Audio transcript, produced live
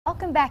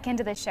Welcome back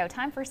into the show.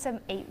 Time for some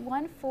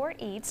 814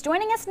 Eats.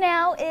 Joining us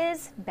now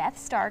is Beth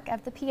Stark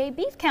of the PA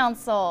Beef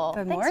Council.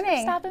 Good Thanks morning.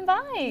 for stopping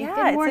by. Yeah,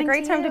 Good morning. It's a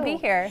great time to be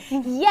here.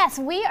 Yes,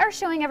 we are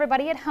showing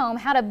everybody at home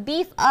how to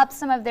beef up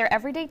some of their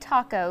everyday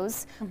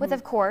tacos with,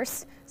 of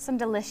course, some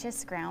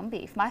delicious ground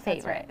beef, my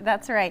favorite.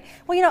 That's right.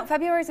 Well, you know,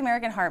 February is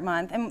American Heart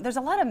Month, and there's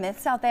a lot of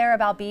myths out there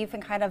about beef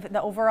and kind of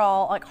the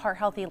overall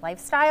heart-healthy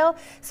lifestyle.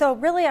 So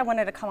really, I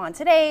wanted to come on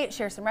today,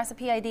 share some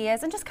recipe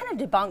ideas, and just kind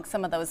of debunk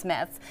some of those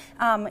myths.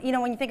 You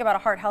know, when you think about a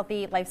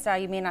heart-healthy lifestyle,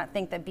 you may not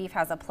think that beef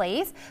has a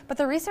place, but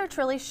the research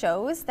really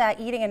shows that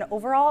eating an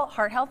overall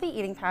heart-healthy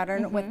eating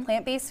pattern with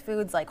plant-based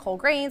foods like whole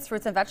grains,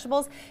 fruits and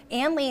vegetables,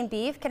 and lean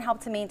beef can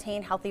help to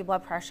maintain healthy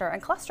blood pressure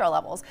and cholesterol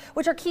levels,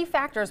 which are key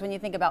factors when you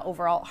think about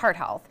overall heart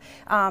health.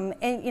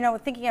 And you know,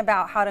 thinking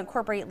about how to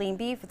incorporate lean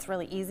beef, it's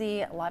really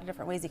easy. A lot of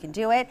different ways you can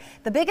do it.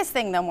 The biggest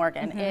thing, though,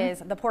 Morgan, is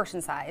the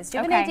portion size. Do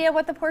you have an idea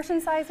what the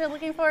portion size you're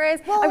looking for is?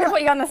 Well, I'm gonna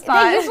put you on the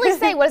spot. They usually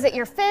say, what is it,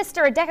 your fist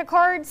or a deck of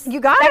cards? You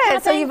got that it. Kind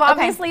of so you've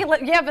obviously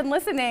been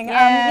listening.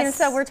 Yes. You know,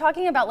 so we're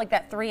talking about like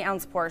that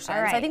 3-ounce portion.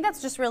 All right. So I think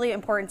that's just really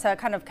important to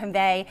kind of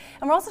convey.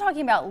 And we're also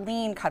talking about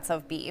lean cuts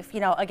of beef. You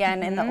know,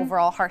 again, in the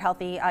overall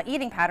heart-healthy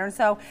eating pattern.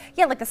 So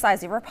yeah, like the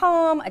size of your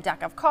palm, a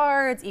deck of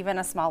cards, even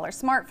a smaller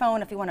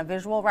smartphone if you want a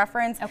visual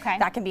reference.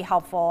 That can be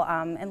helpful.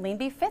 And lean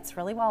beef fits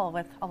really well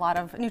with a lot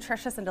of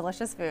nutritious and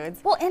delicious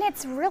foods. Well, and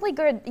it's really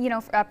good, you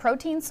know, a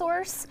protein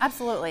source.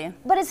 Absolutely.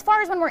 But as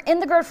far as when we're in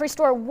the grocery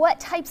store, what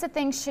types of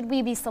things should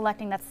we be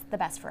selecting that's the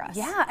best for us?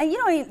 Yeah, and you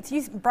know,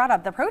 you brought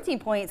up the protein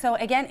point. So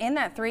again, in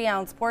that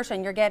 3-ounce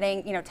portion, you're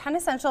getting, you know, 10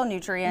 essential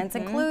nutrients,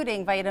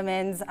 including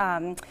vitamins,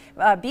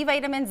 B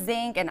vitamins,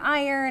 zinc, and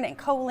iron, and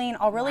choline,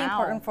 all really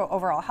important for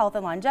overall health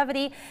and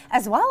longevity,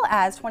 as well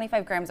as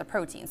 25 grams of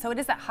protein. So it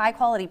is that high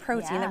quality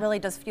protein that really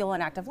does fuel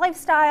an active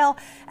lifestyle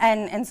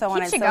and so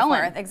on and so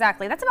forth.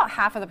 Exactly. That's about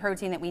half of the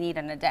protein that we need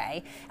in a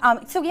day.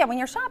 So yeah, when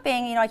you're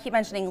shopping, you know, I keep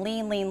mentioning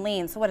lean, lean,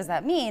 lean. So what does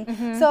that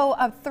mean? So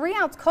a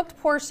 3-ounce cooked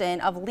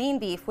portion of lean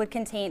beef would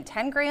contain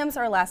 10 grams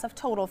or less of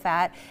total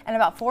fat and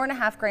about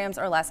 4.5 grams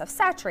or less of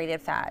saturated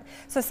fat.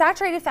 So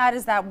saturated fat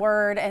is that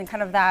word and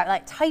kind of that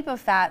like type of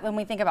fat. When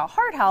we think about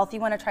heart health, you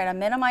want to try to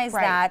minimize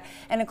that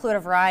and include a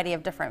variety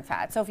of different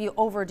fats. So if you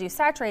overdo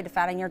saturated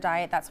fat in your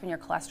diet, that's when your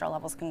cholesterol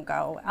levels can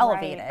go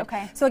elevated.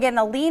 So again,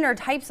 the leaner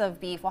types of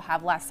beef will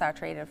have less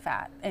saturated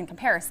fat in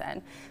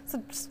comparison.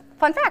 So just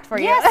fun fact for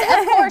you.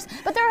 Yes, of course.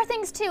 But there are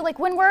things too, like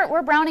when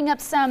we're browning up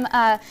some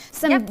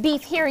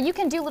beef here, you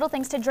can do little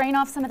things to drain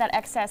off some of that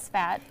excess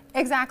fat.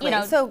 Exactly. You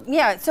know, so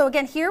yeah, so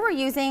again, here we're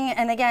using,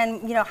 and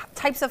again, you know,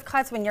 types of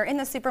cuts. When you're in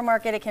the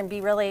supermarket, it can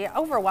be really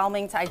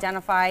overwhelming to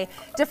identify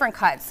different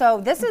cuts. So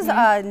this is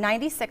a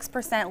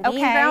 96% lean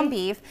ground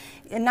beef.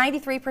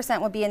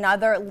 93% would be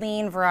another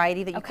lean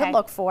variety that you could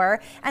look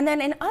for. And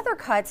then in other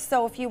cuts,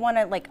 so if you want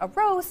to like a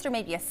roast or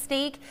maybe a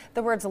steak,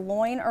 the words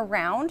loin or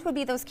round would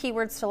be those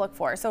keywords to look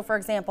for. So for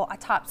example, a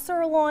top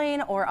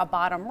sirloin or a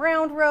bottom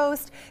round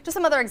roast, just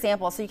some other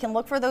examples. So you can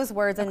look for those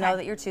words and know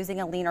that you're choosing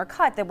a leaner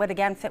cut that would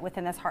again fit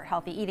within this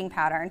healthy eating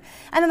pattern.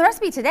 And then the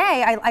recipe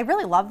today, I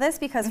really love this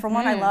because for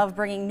one, I love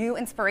bringing new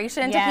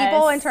inspiration to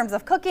people in terms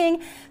of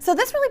cooking. So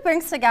this really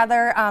brings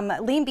together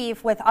lean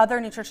beef with other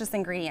nutritious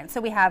ingredients.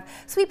 So we have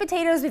sweet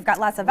potatoes, we've got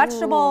lots of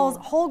vegetables,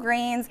 whole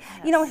grains.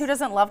 You know, who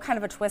doesn't love kind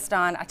of a twist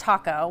on a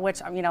taco,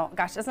 which, you know,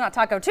 gosh, it's not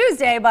Taco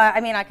Tuesday, but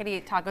I mean, I could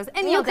eat tacos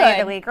any day of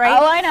the week, right?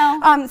 Oh, I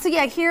know. So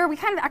yeah, here we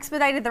kind of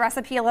expedited the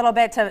recipe a little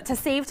bit to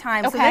save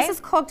time. So this is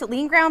cooked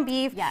lean ground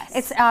beef.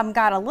 It's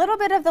got a little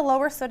bit of the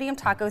lower sodium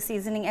taco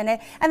seasoning in it.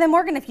 And then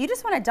Morgan, if you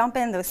just want to dump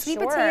in those sweet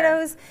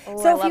potatoes,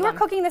 so if you were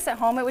cooking this at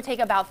home, it would take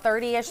about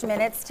 30-ish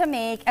minutes to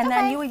make, and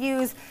then you would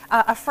use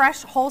a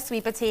fresh whole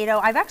sweet potato.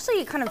 I've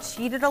actually kind of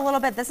cheated a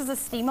little bit. This is a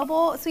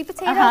steamable sweet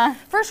potato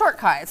for a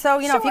shortcut. So,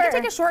 you know, if you can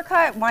take a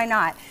shortcut, why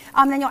not?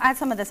 Then you'll add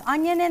some of this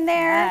onion in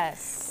there.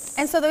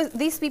 And so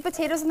these sweet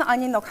potatoes and the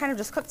onion, they'll kind of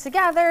just cook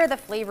together. The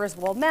flavors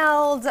will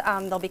meld.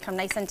 They'll become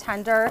nice and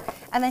tender.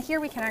 And then here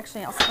we can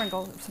actually, I'll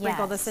sprinkle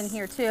this in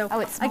here too.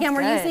 Oh, it smells Again,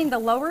 we're good. using the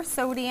lower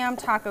sodium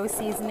taco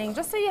seasoning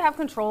just so you have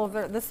control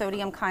of the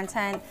sodium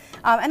content.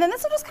 And then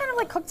this will just kind of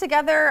like cook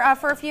together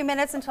for a few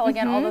minutes until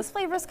again all those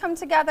flavors come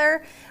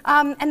together.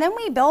 And then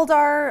we build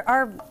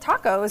our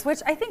tacos, which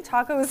I think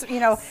tacos,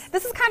 you know,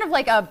 this is kind of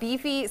like a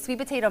beefy sweet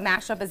potato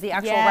mashup is the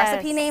actual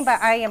recipe name,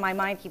 but I in my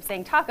mind keep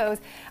saying tacos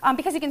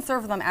because you can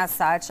serve them as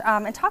such.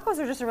 And tacos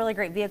are just a really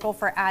great vehicle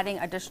for adding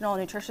additional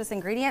nutritious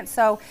ingredients.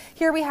 So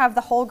here we have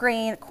the whole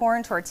grain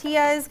corn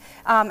tortillas.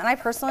 And I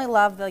personally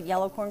love the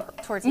yellow corn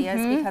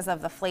tortillas because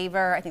of the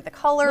flavor. I think the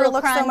color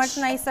looks so much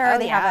nicer.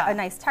 They have a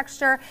nice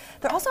texture.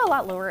 They're also a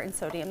lot lower in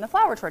sodium than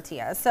flour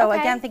tortillas. So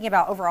again, thinking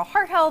about overall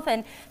heart health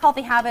and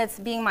healthy habits,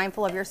 being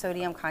mindful of your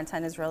sodium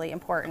content is really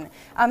important.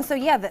 So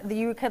yeah,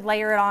 you could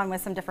layer it on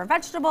with some different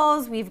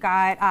vegetables. We've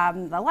got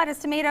the lettuce,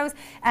 tomatoes,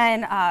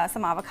 and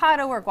some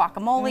avocado or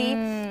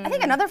guacamole. I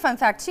think another another fun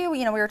fact too,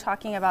 you know, we were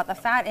talking about the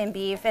fat in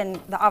beef, and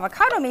the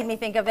avocado made me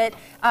think of it.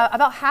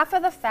 About half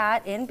of the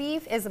fat in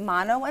beef is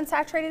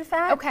monounsaturated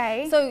fat.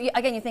 Okay. So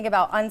again, you think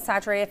about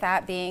unsaturated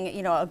fat being,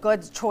 you know, a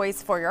good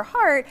choice for your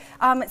heart.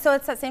 So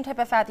it's that same type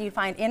of fat that you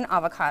find in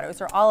avocados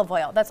or olive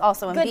oil. That's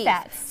also in good beef.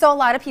 fats. So a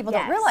lot of people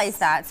don't Yes. realize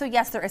that. So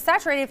yes, there is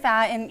saturated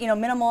fat in, you know,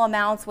 minimal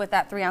amounts with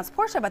that 3 ounce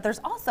portion, but there's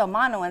also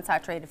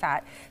monounsaturated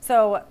fat.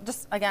 So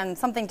just again,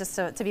 something just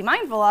to be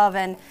mindful of,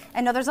 and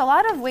know there's a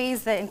lot of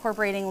ways that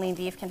incorporating lean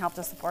beef can help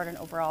to support an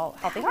overall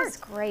healthy heart. That's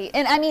great.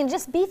 And I mean,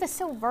 just beef is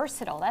so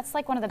versatile. That's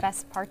like one of the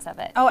best parts of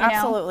it. Oh, you know?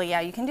 absolutely.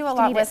 Yeah, you can do a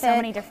lot eat with it so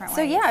many different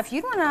So ways. yeah, if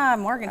you want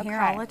to, Morgan, here,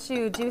 Okay. I'll let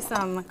you do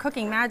some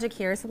cooking magic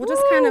here. So we'll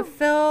just kind of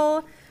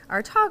fill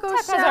our taco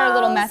Tacos shells. are a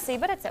little messy,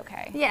 but it's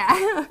okay.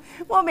 Yeah,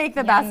 we'll make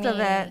the best of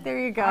Yummy. it. There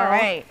you go. All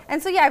right.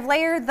 And so yeah, I've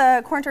layered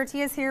the corn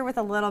tortillas here with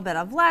a little bit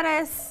of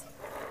lettuce.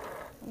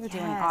 You're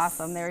doing Yes.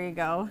 awesome. There you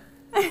go.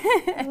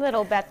 A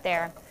little bit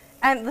there.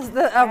 And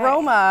the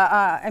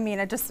aroma, I mean,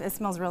 it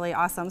smells really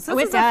awesome. So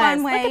this is a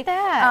fun way. Look at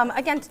that.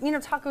 Again, you know,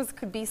 tacos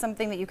could be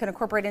something that you can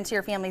incorporate into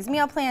your family's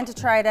meal plan to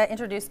try to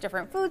introduce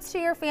different foods to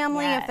your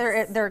family. Yes.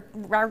 If they're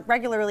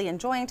regularly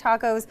enjoying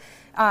tacos,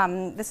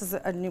 this is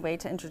a new way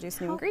to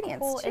introduce new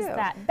ingredients cool too. is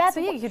that? Beth, So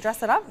yeah, you could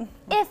dress it up.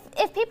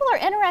 If people are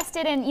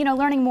interested in, you know,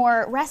 learning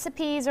more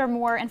recipes or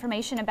more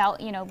information about,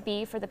 you know,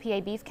 beef or the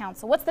PA Beef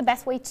Council, what's the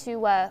best way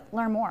to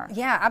learn more?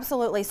 Yeah,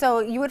 absolutely.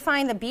 So you would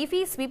find the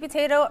Beefy sweet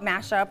potato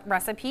mashup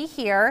recipe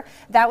here.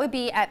 That would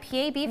be at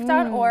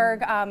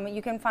pabeef.org.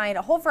 You can find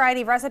a whole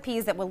variety of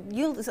recipes that will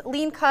use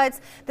lean cuts.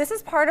 This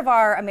is part of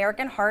our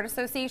American Heart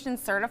Association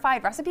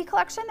certified recipe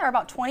collection. There are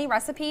about 20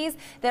 recipes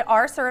that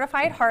are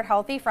certified heart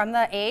healthy from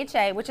the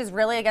AHA, which is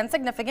really, again,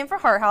 significant for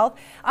heart health.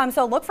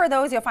 So look for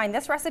those. You'll find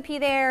this recipe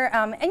there.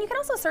 And you can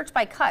also search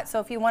by cut. So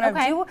if you want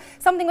to do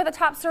something with a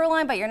top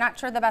sirloin, but you're not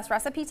sure the best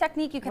recipe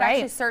technique, you can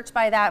actually search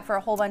by that for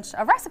a whole bunch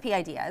of recipe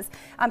ideas.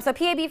 So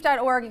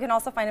pabeef.org, you can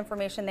also find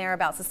information there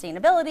about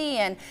sustainability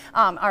and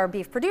our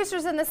beef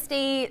producers in the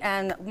state,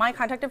 and my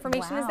contact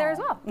information is there as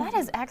well. That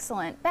is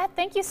excellent. Beth,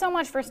 thank you so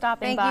much for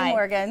stopping by. Thank you,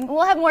 Morgan.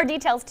 We'll have more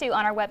details too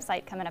on our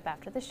website coming up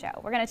after the show.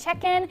 We're going to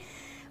check in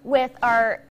with our